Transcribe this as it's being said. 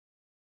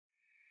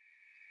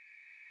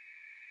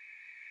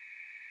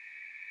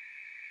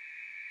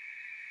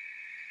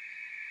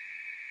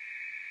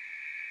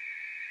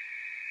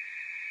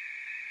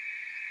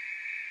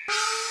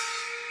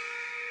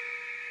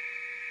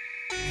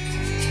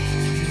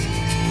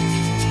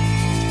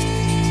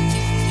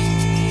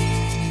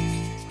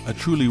A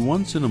truly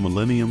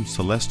once-in-a-millennium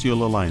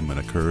celestial alignment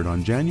occurred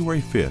on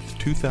January 5,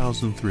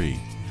 2003,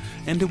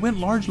 and it went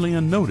largely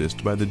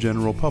unnoticed by the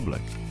general public.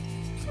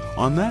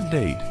 On that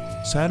date,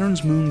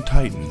 Saturn's moon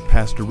Titan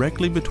passed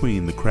directly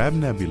between the Crab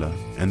Nebula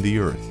and the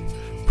Earth,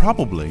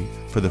 probably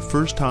for the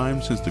first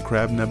time since the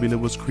Crab Nebula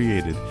was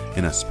created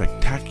in a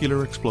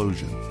spectacular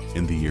explosion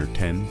in the year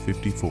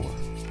 1054.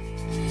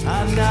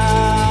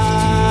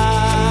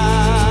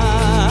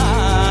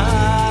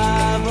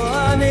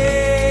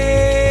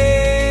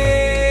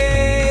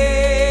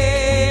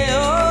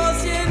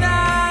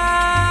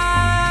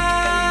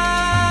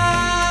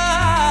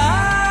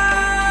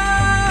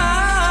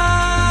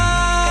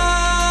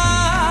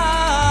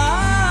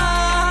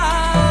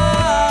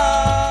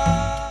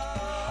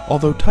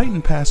 Although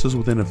Titan passes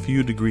within a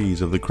few degrees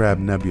of the Crab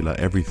Nebula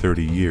every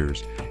 30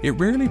 years, it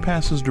rarely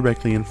passes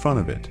directly in front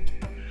of it.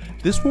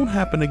 This won't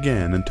happen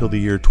again until the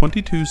year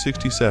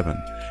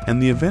 2267, and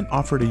the event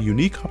offered a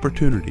unique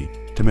opportunity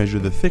to measure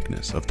the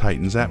thickness of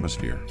Titan's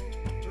atmosphere.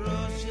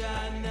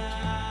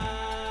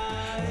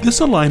 This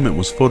alignment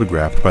was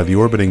photographed by the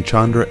orbiting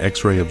Chandra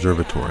X-Ray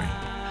observatory.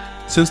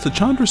 Since the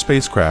Chandra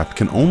spacecraft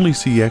can only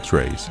see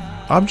X-rays,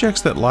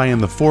 objects that lie in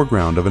the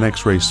foreground of an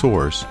X-ray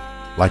source,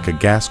 like a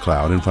gas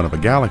cloud in front of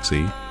a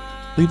galaxy,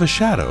 leave a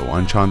shadow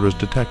on Chandra's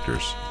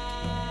detectors.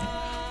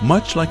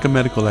 Much like a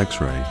medical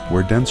X-ray,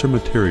 where denser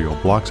material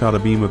blocks out a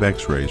beam of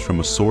X-rays from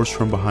a source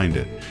from behind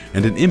it,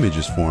 and an image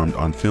is formed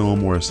on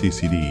film or a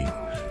CCD,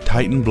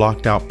 Titan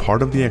blocked out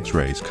part of the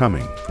X-rays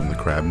coming from the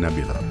Crab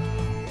Nebula.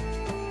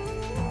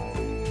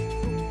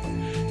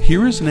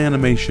 Here is an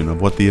animation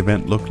of what the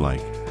event looked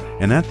like,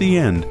 and at the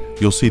end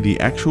you'll see the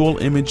actual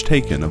image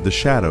taken of the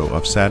shadow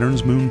of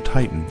Saturn's moon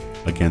Titan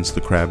against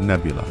the Crab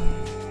Nebula.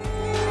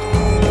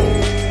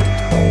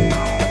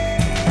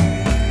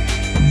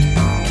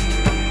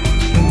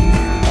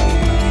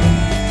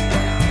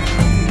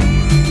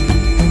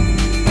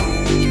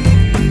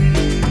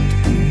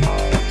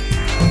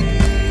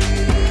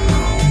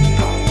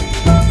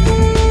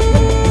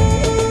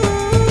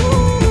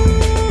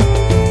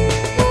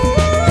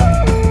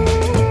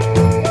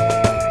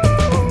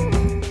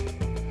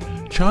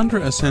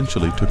 Chandra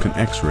essentially took an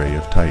X-ray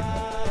of Titan.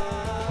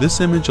 This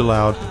image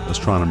allowed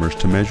astronomers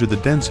to measure the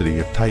density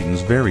of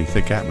Titan's very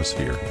thick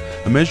atmosphere,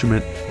 a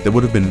measurement that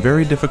would have been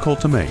very difficult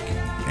to make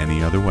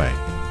any other way.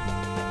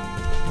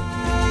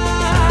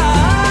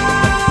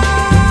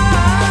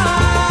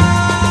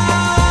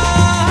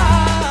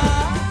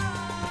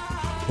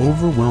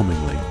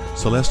 Overwhelmingly,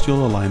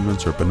 celestial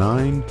alignments are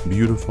benign,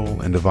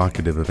 beautiful, and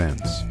evocative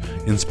events,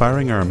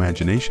 inspiring our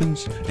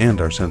imaginations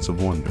and our sense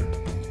of wonder.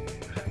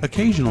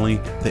 Occasionally,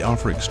 they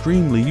offer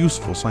extremely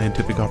useful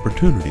scientific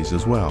opportunities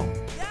as well.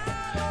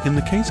 In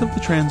the case of the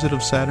transit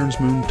of Saturn's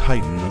moon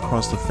Titan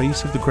across the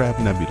face of the Crab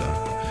Nebula,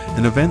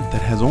 an event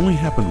that has only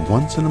happened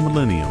once in a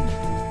millennium,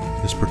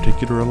 this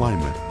particular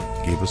alignment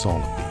gave us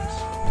all of these.